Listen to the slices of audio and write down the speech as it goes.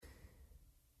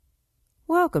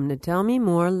Welcome to Tell Me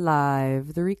More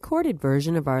Live, the recorded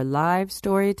version of our live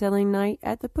storytelling night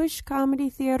at the Push Comedy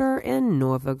Theater in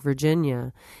Norfolk,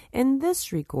 Virginia. In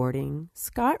this recording,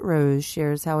 Scott Rose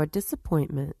shares how a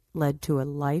disappointment led to a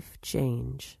life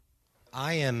change.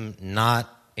 I am not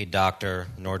a doctor,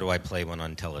 nor do I play one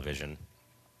on television.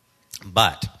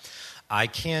 But I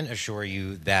can assure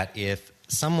you that if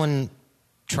someone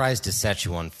tries to set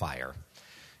you on fire,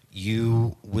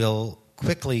 you will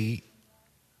quickly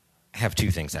have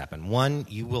two things happen. One,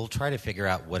 you will try to figure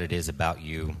out what it is about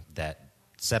you that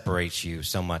separates you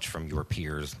so much from your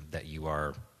peers that you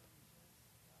are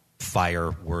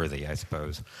fire-worthy, I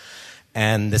suppose.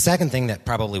 And the second thing that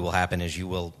probably will happen is you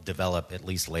will develop, at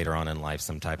least later on in life,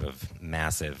 some type of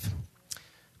massive,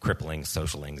 crippling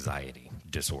social anxiety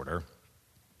disorder.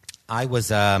 It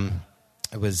was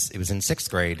in sixth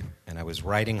grade, and I was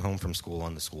riding home from school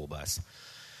on the school bus.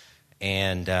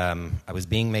 And I was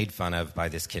being made fun of by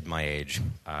this kid my age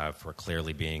for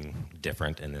clearly being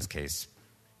different, in this case,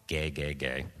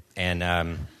 gay. And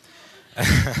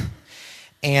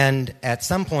and at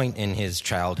some point in his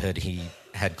childhood, he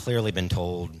had clearly been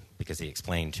told, because he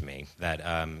explained to me,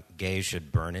 that gays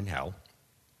should burn in hell.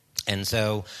 And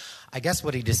so I guess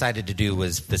what he decided to do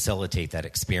was facilitate that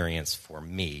experience for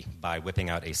me by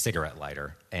whipping out a cigarette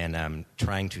lighter and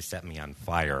trying to set me on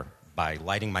fire by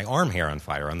lighting my arm hair on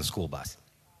fire on the school bus.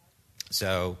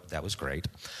 So that was great.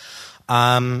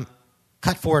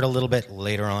 Cut forward a little bit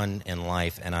later on in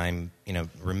life, and I'm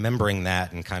remembering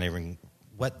that and kind of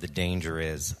what the danger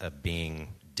is of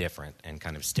being different and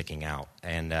kind of sticking out.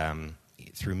 And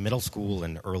through middle school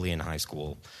and early in high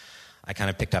school, I kind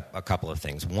of picked up a couple of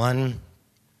things. One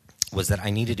was that I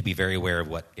needed to be very aware of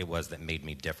what it was that made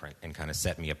me different and kind of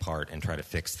set me apart and try to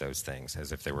fix those things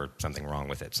as if there were something wrong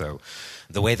with it. So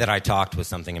the way that I talked was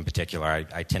something in particular.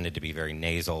 I tended to be very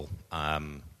nasal.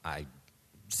 I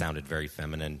sounded very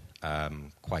feminine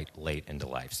quite late into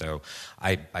life. So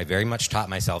I very much taught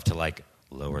myself to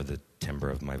lower the timbre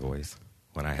of my voice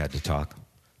when I had to talk,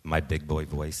 my big boy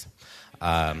voice.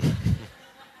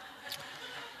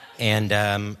 And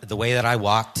the way that I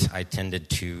walked, I tended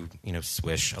to,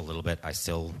 swish a little bit. I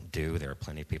still do. There are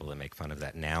plenty of people that make fun of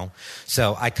that now.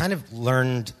 So I kind of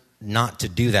learned not to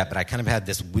do that, but I kind of had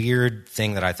this weird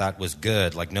thing that I thought was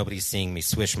good, like nobody's seeing me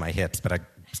swish my hips, but I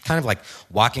was kind of like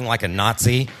walking like a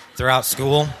Nazi throughout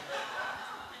school.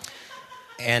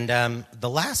 And the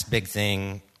last big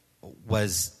thing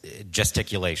was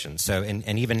gesticulation. So,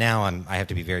 and even now I have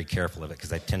to be very careful of it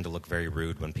because I tend to look very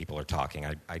rude when people are talking.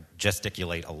 I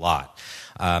gesticulate a lot,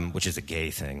 which is a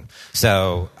gay thing.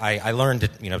 So I learned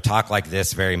to talk like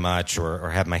this very much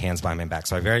or have my hands behind my back.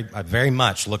 So I very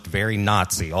much looked very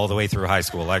Nazi all the way through high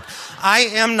school. Like, I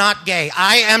am not gay.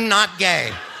 I am not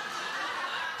gay.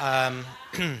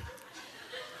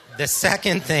 The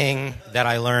second thing that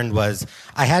I learned was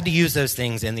I had to use those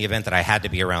things in the event that I had to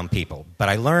be around people. But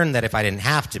I learned that if I didn't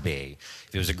have to be,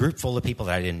 if it was a group full of people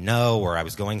that I didn't know or I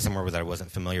was going somewhere that I wasn't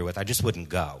familiar with, I just wouldn't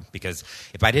go. Because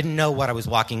if I didn't know what I was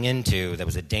walking into, that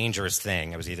was a dangerous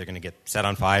thing. I was either going to get set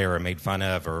on fire or made fun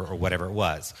of or whatever it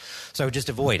was. So I would just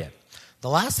avoid it. The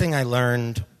last thing I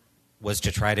learned was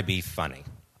to try to be funny.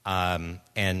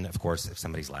 And, of course, if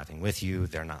somebody's laughing with you,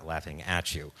 they're not laughing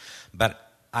at you. But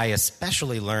I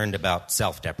especially learned about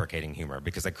self-deprecating humor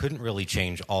because I couldn't really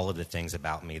change all of the things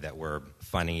about me that were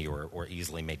funny or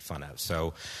easily made fun of.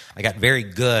 So I got very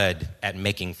good at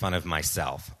making fun of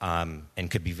myself and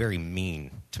could be very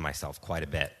mean to myself quite a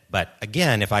bit. But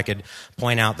again, if I could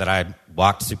point out that I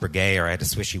walked super gay or I had a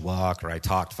swishy walk or I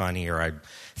talked funny or I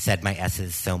said my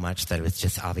S's so much that it was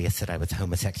just obvious that I was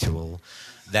homosexual,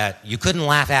 that you couldn't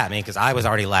laugh at me because I was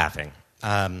already laughing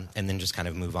and then just kind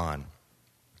of move on.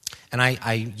 And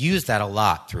I used that a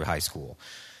lot through high school,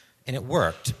 and it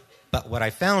worked. But what I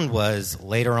found was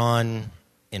later on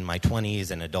in my 20s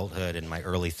and adulthood and my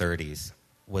early 30s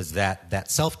was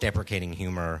that self-deprecating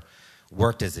humor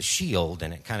worked as a shield,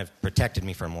 and it kind of protected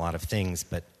me from a lot of things,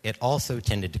 but it also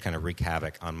tended to kind of wreak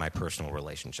havoc on my personal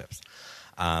relationships,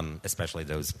 especially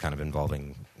those kind of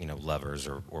involving lovers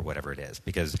or whatever it is.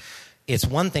 Because it's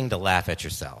one thing to laugh at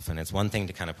yourself, and it's one thing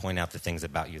to kind of point out the things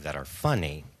about you that are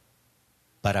funny,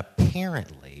 but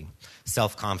apparently,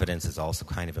 self-confidence is also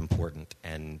kind of important,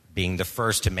 and being the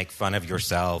first to make fun of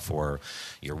yourself or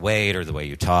your weight or the way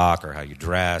you talk or how you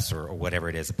dress or whatever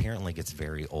it is apparently gets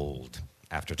very old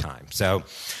after time. So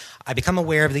I become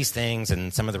aware of these things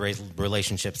and some of the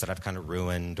relationships that I've kind of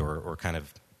ruined or kind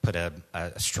of put a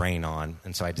strain on,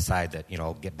 and so I decide that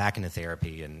I'll get back into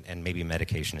therapy and maybe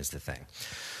medication is the thing.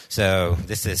 So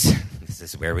this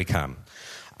is where we come.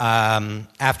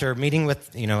 After meeting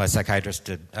with, a psychiatrist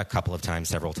a couple of times,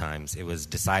 several times, it was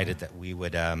decided that we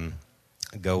would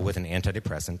go with an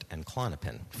antidepressant and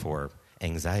Klonopin for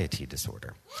anxiety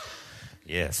disorder.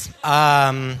 Yes.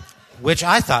 Which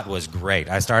I thought was great.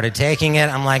 I started taking it.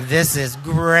 I'm like, this is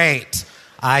great.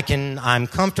 I'm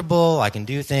comfortable. I can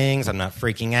do things. I'm not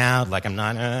freaking out. Like, I'm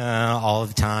not all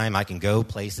the time. I can go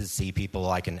places, see people.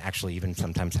 I can actually even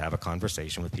sometimes have a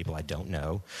conversation with people I don't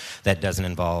know that doesn't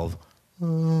involve...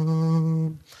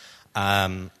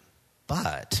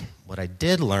 But what I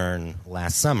did learn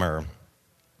last summer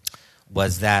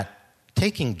was that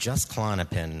taking just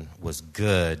Klonopin was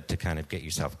good to kind of get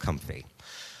yourself comfy.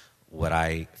 What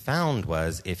I found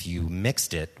was if you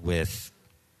mixed it with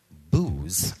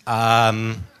booze,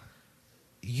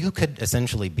 you could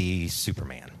essentially be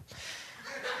Superman.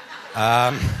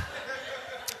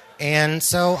 And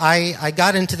so I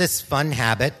got into this fun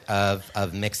habit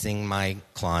of mixing my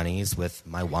Clonies with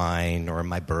my wine or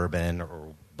my bourbon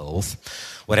or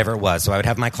both, whatever it was. So I would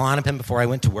have my Klonopin before I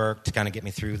went to work to kind of get me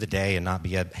through the day and not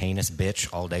be a heinous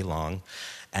bitch all day long.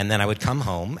 And then I would come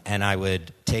home and I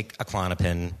would take a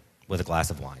Klonopin with a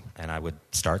glass of wine. And I would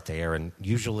start there, and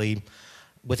usually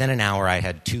within an hour I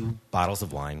had 2 bottles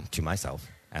of wine to myself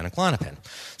and a Klonopin.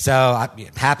 So I'm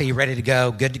happy, ready to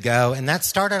go, good to go. And that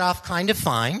started off kind of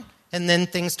fine. And then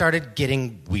things started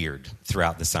getting weird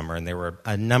throughout the summer. And there were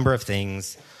a number of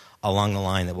things along the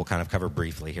line that we'll kind of cover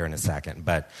briefly here in a second.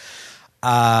 But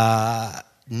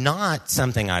not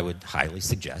something I would highly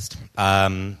suggest.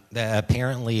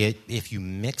 Apparently, if you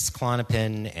mix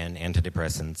Klonopin and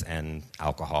antidepressants and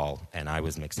alcohol, and I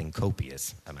was mixing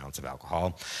copious amounts of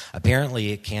alcohol,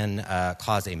 apparently it can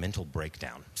cause a mental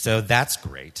breakdown. So that's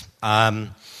great. But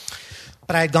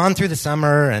I had gone through the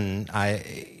summer, and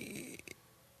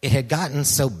it had gotten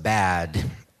so bad.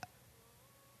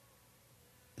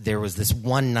 There was this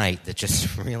one night that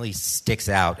just really sticks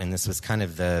out, and this was kind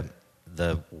of the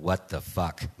what the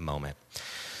fuck moment.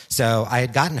 So I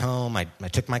had gotten home, I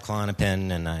took my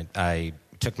Klonopin, and I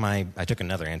took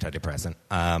another antidepressant,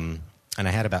 and I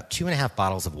had about 2.5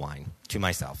 bottles of wine to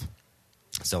myself.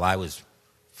 So I was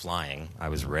flying, I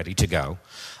was ready to go.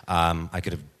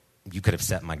 You could have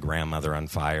set my grandmother on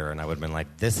fire, and I would have been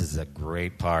like, this is a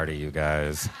great party, you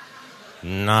guys.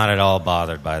 Not at all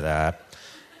bothered by that.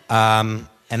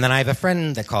 And then I have a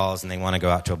friend that calls, and they want to go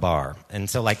out to a bar. And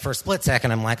so, like, for a split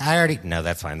second, I'm like, no,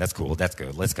 that's fine. That's cool. That's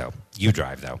good. Let's go. You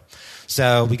drive, though.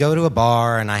 So we go to a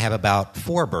bar, and I have about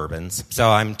 4 bourbons. So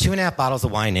I'm 2.5 bottles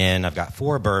of wine in. I've got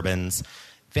 4 bourbons.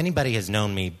 If anybody has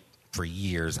known me for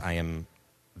years, I am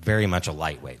very much a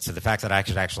lightweight. So the fact that I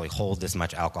could actually hold this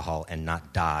much alcohol and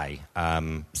not die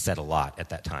said a lot at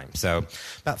that time. So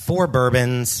about 4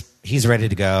 bourbons. He's ready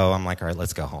to go. I'm like, all right,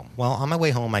 let's go home. Well, on my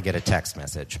way home, I get a text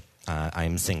message.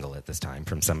 I'm single at this time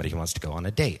from somebody who wants to go on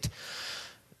a date.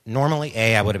 Normally,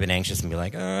 I would have been anxious and be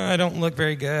like, I don't look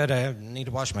very good. I need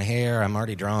to wash my hair. I'm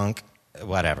already drunk.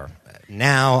 Whatever.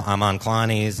 Now I'm on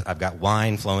Clonies. I've got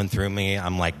wine flowing through me.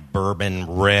 I'm like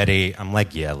bourbon ready. I'm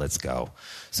like, yeah, let's go.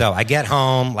 So I get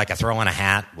home, like I throw on a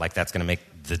hat, like that's going to make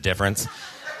the difference.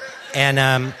 And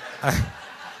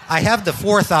I have the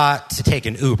forethought to take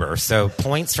an Uber, so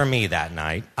points for me that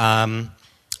night.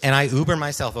 And I Uber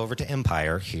myself over to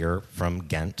Empire here from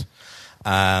Ghent.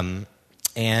 And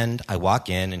I walk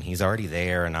in, and he's already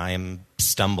there, and I am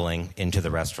stumbling into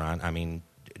the restaurant. I mean,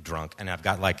 drunk. And I've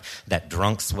got, like, that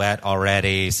drunk sweat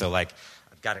already, so, like,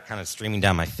 I've got it kind of streaming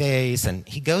down my face. And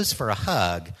he goes for a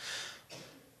hug.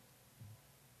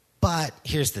 But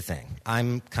here's the thing.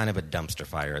 I'm kind of a dumpster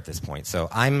fire at this point. So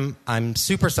I'm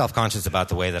super self-conscious about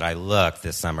the way that I look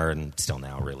this summer, and still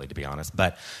now, really, to be honest.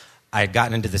 But I had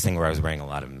gotten into this thing where I was wearing a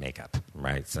lot of makeup,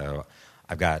 right? So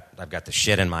I've got the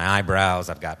shit in my eyebrows.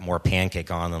 I've got more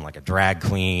pancake on than like a drag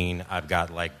queen. I've got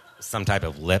like some type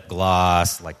of lip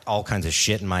gloss, like all kinds of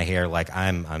shit in my hair. Like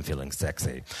I'm feeling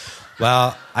sexy.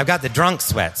 Well, I've got the drunk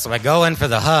sweat, so I go in for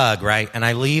the hug, right? And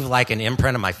I leave like an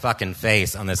imprint of my fucking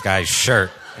face on this guy's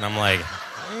shirt, and I'm like,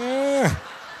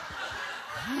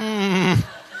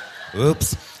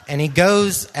 oops. And he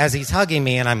goes as he's hugging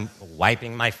me, and I'm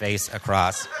wiping my face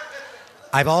across.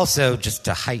 I've also, just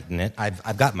to heighten it,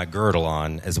 I've got my girdle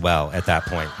on as well at that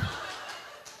point.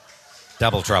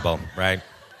 Double trouble, right?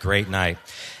 Great night.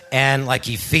 And, like,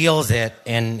 he feels it,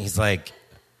 and he's like,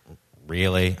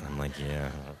 really? I'm like, yeah,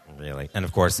 really. And,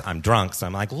 of course, I'm drunk, so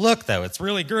I'm like, look, though, it's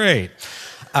really great.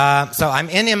 So I'm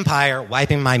in Empire,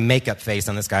 wiping my makeup face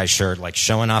on this guy's shirt, like,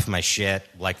 showing off my shit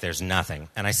like there's nothing.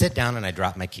 And I sit down, and I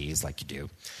drop my keys like you do.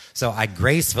 So I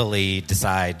gracefully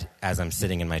decide, as I'm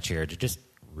sitting in my chair, to just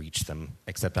reach them,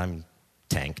 except I'm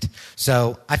tanked.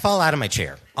 So I fall out of my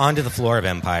chair onto the floor of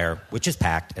Empire, which is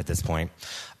packed at this point.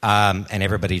 And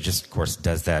everybody just, of course,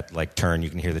 does that, like, turn. You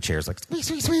can hear the chairs like, squeak,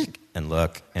 squeak, squeak. and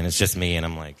look, and it's just me, and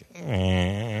I'm like,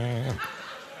 eh.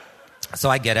 So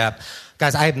I get up.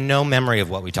 Guys, I have no memory of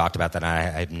what we talked about that night.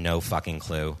 I have no fucking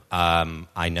clue.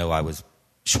 I know I was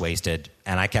wasted,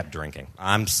 and I kept drinking.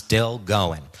 I'm still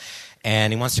going.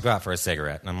 And he wants to go out for a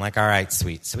cigarette. And I'm like, all right,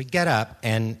 sweet. So we get up,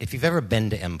 and if you've ever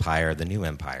been to Empire, the new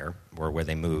Empire, or where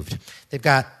they moved, they've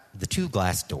got the 2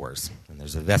 glass doors, and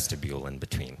there's a vestibule in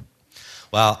between.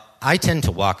 Well, I tend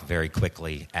to walk very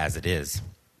quickly as it is,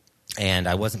 and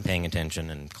I wasn't paying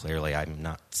attention, and clearly I'm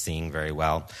not seeing very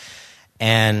well.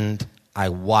 And I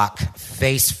walk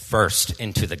face first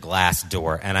into the glass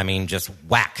door, and I mean just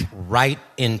whack right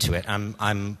into it.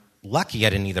 I'm lucky I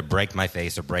didn't either break my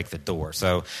face or break the door.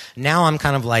 So now I'm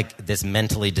kind of like this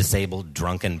mentally disabled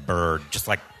drunken bird, just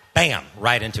like bam,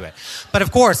 right into it. But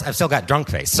of course, I've still got drunk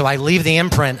face, so I leave the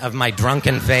imprint of my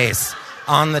drunken face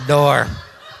on the door.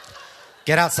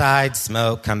 Get outside,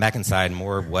 smoke, come back inside,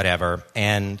 more whatever.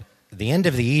 And at the end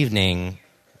of the evening,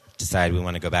 decide we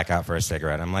want to go back out for a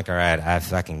cigarette. I'm like, all right, I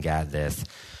fucking got this.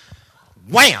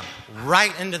 Wham!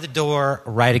 Right into the door,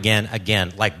 right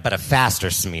again, like, but a faster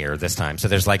smear this time. So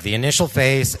there's like the initial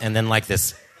face and then like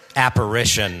this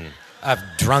apparition of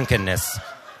drunkenness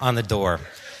on the door.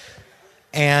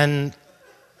 And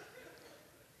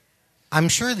I'm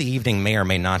sure the evening may or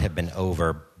may not have been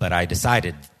over, but I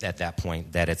decided at that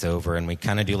point that it's over, and we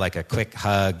kind of do like a quick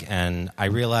hug, and I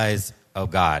realize, oh,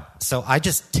 God. So I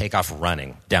just take off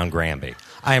running down Granby.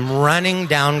 I'm running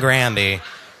down Granby,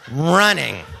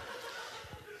 running.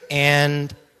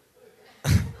 And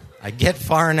I get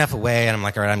far enough away, and I'm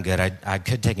like, all right, I'm good. I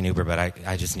could take an Uber, but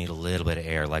I just need a little bit of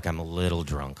air. Like, I'm a little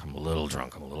drunk.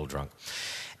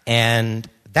 And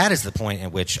that is the point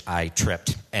at which I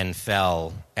tripped and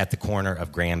fell at the corner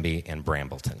of Granby and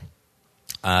Brambleton.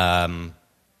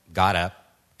 Got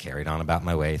up, carried on about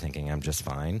my way, thinking I'm just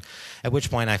fine. At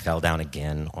which point I fell down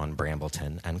again on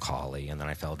Brambleton and Cawley, and then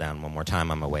I fell down one more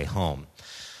time on my way home.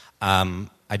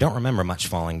 I don't remember much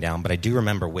falling down, but I do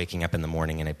remember waking up in the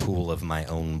morning in a pool of my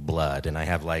own blood, and I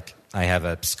have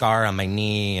a scar on my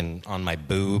knee and on my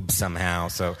boob somehow,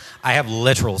 so I have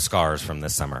literal scars from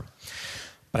this summer.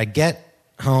 But I get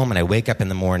home and I wake up in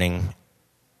the morning,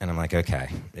 and I'm like, okay,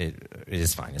 it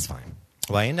is fine, it's fine.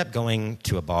 Well, I end up going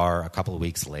to a bar a couple of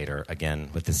weeks later, again,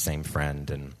 with this same friend,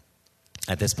 and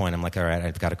at this point I'm like, all right,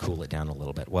 I've got to cool it down a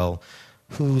little bit. Well,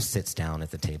 who sits down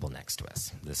at the table next to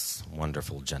us? This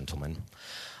wonderful gentleman.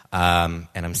 And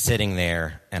I'm sitting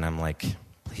there, and I'm like,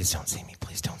 please don't see me,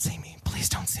 please don't see me, please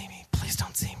don't see me, please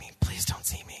don't see me, please don't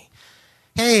see me.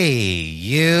 Hey,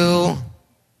 you.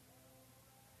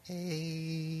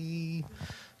 Hey,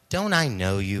 don't I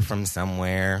know you from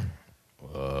somewhere?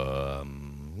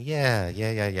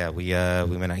 Yeah.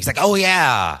 We went out. He's like, oh,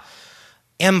 yeah.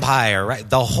 Empire, right?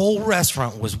 The whole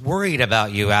restaurant was worried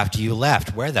about you after you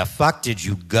left. Where the fuck did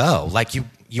you go? Like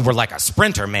you were like a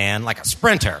sprinter, man, like a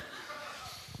sprinter.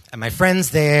 And my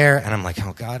friend's there, and I'm like,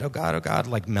 oh God,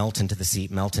 like melt into the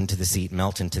seat.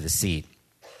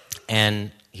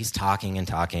 And he's talking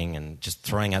and just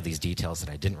throwing out these details that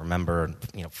I didn't remember,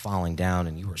 falling down,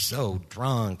 and you were so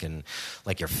drunk, and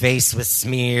like your face was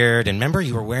smeared, and remember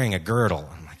you were wearing a girdle.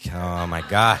 I'm like, oh my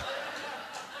God.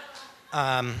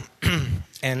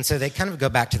 And so they kind of go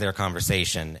back to their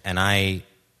conversation, and I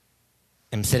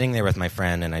am sitting there with my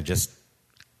friend, and I just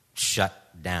shut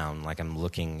down, like I'm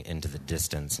looking into the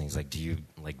distance, and he's like, do you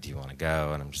want to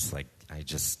go? And I'm just like,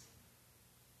 just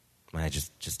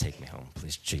take me home,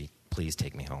 please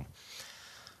take me home.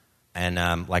 And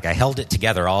I held it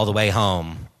together all the way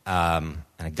home, and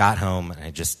I got home, and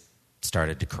I just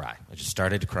started to cry.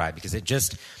 Because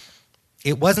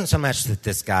it wasn't so much that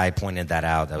this guy pointed that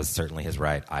out. That was certainly his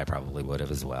right. I probably would have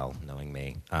as well, knowing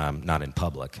me. Not in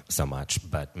public so much,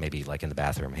 but maybe like in the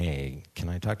bathroom. Hey, can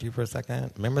I talk to you for a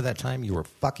second? Remember that time you were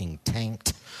fucking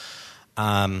tanked?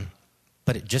 But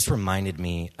it just reminded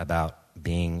me about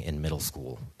being in middle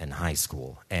school and high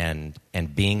school and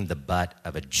being the butt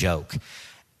of a joke.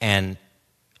 And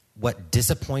what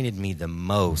disappointed me the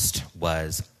most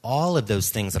was all of those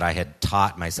things that I had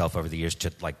taught myself over the years to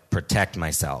protect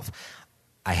myself.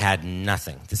 I had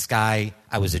nothing. This guy,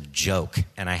 I was a joke,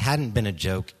 and I hadn't been a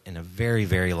joke in a very,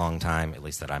 very long time, at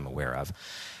least that I'm aware of.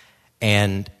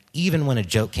 And even when a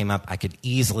joke came up, I could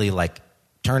easily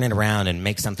turn it around and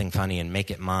make something funny and make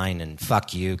it mine and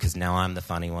fuck you because now I'm the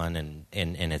funny one and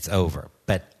it's over.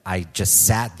 But I just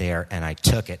sat there and I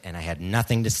took it and I had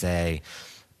nothing to say,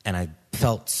 and I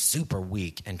felt super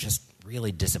weak and just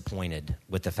really disappointed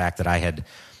with the fact that I had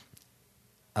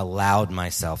allowed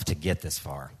myself to get this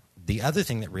far. The other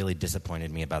thing that really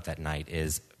disappointed me about that night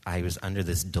is I was under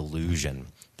this delusion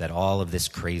that all of this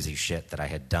crazy shit that I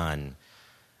had done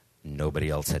nobody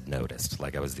else had noticed,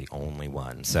 like I was the only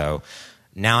one. So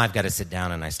now I've got to sit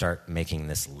down and I start making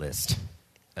this list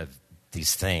of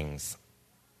these things.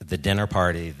 The dinner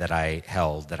party that I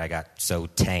held, that I got so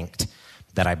tanked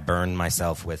that I burned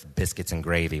myself with biscuits and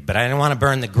gravy. But I didn't want to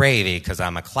burn the gravy because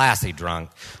I'm a classy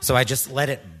drunk, so I just let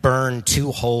it burn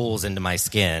 2 holes into my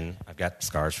skin. I've got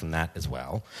scars from that as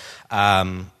well.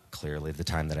 Clearly, the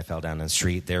time that I fell down in the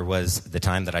street. There was the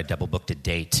time that I double-booked a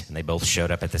date, and they both showed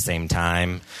up at the same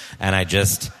time, and I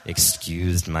just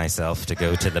excused myself to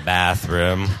go to the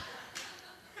bathroom.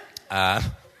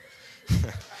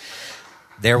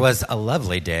 There was a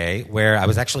lovely day where I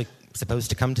was actually supposed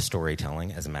to come to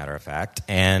storytelling, as a matter of fact,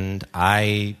 and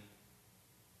I,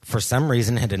 for some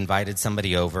reason, had invited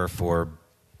somebody over for,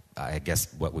 I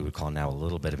guess, what we would call now a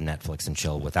little bit of Netflix and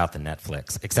chill without the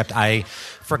Netflix, except I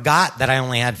forgot that I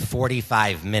only had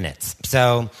 45 minutes.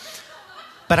 So,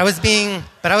 but I was being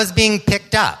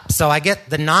picked up. So I get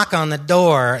the knock on the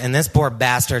door, and this poor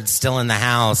bastard's still in the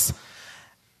house.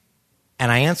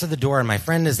 And I answer the door, and my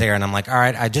friend is there, and I'm like, all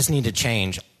right, I just need to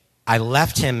change. I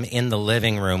left him in the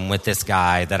living room with this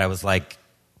guy that I was like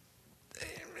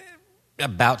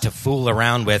about to fool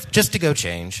around with just to go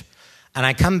change. And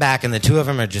I come back, and the two of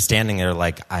them are just standing there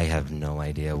like, I have no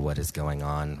idea what is going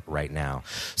on right now.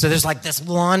 So there's like this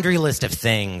laundry list of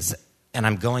things, and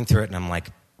I'm going through it, and I'm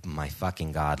like, my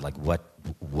fucking God, like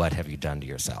what have you done to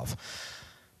yourself?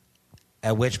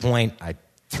 At which point, I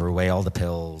threw away all the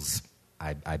pills.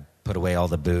 I put away all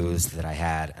the booze that I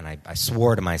had, and I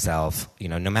swore to myself,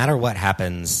 no matter what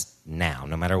happens now,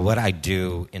 no matter what I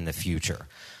do in the future,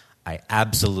 I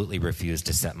absolutely refuse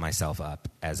to set myself up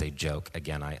as a joke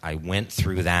again. I went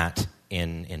through that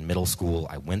in middle school.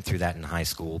 I went through that in high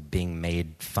school, being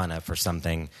made fun of for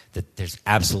something that there's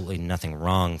absolutely nothing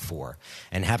wrong for,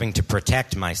 and having to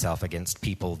protect myself against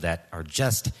people that are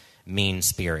just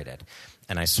mean-spirited.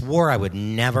 And I swore I would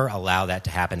never allow that to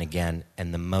happen again.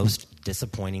 And the most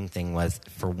disappointing thing was,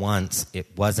 for once,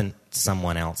 it wasn't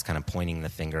someone else kind of pointing the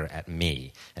finger at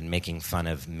me and making fun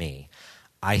of me.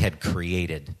 I had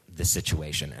created the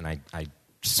situation, and I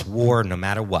swore no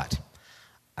matter what,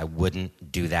 I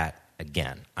wouldn't do that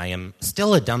again. I am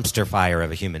still a dumpster fire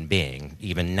of a human being,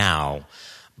 even now,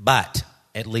 but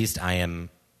at least I am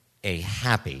a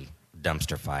happy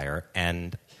dumpster fire.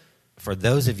 And for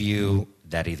those of you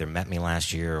that either met me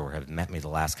last year or have met me the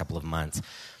last couple of months,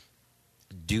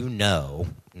 do know,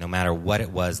 no matter what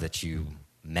it was that you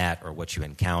met or what you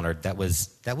encountered, that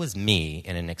was me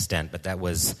in an extent, but that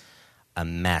was a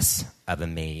mess of a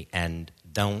me. And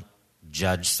don't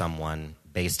judge someone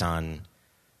based on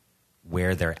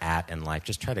where they're at in life.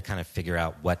 Just try to kind of figure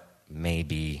out what may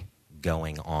be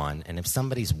going on. And if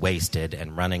somebody's wasted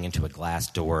and running into a glass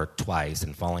door twice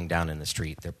and falling down in the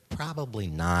street, they're probably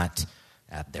not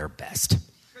at their best.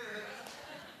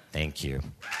 Thank you.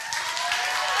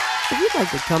 If you'd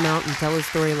like to come out and tell a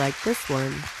story like this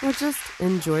one, or just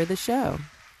enjoy the show,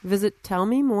 visit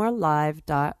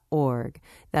tellmemorelive.org.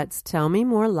 That's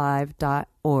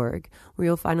tellmemorelive.org, where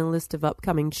you'll find a list of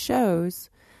upcoming shows,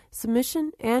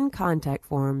 submission and contact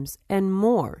forms, and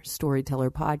more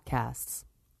storyteller podcasts.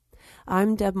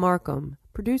 I'm Deb Markham,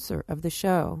 producer of the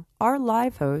show. Our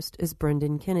live host is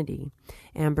Brendan Kennedy.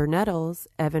 Amber Nettles,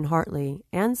 Evan Hartley,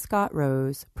 and Scott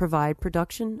Rose provide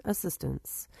production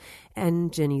assistance.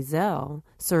 And Jenny Zell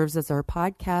serves as our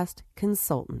podcast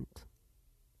consultant.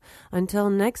 Until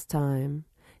next time,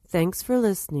 thanks for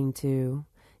listening to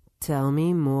Tell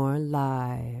Me More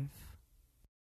Live.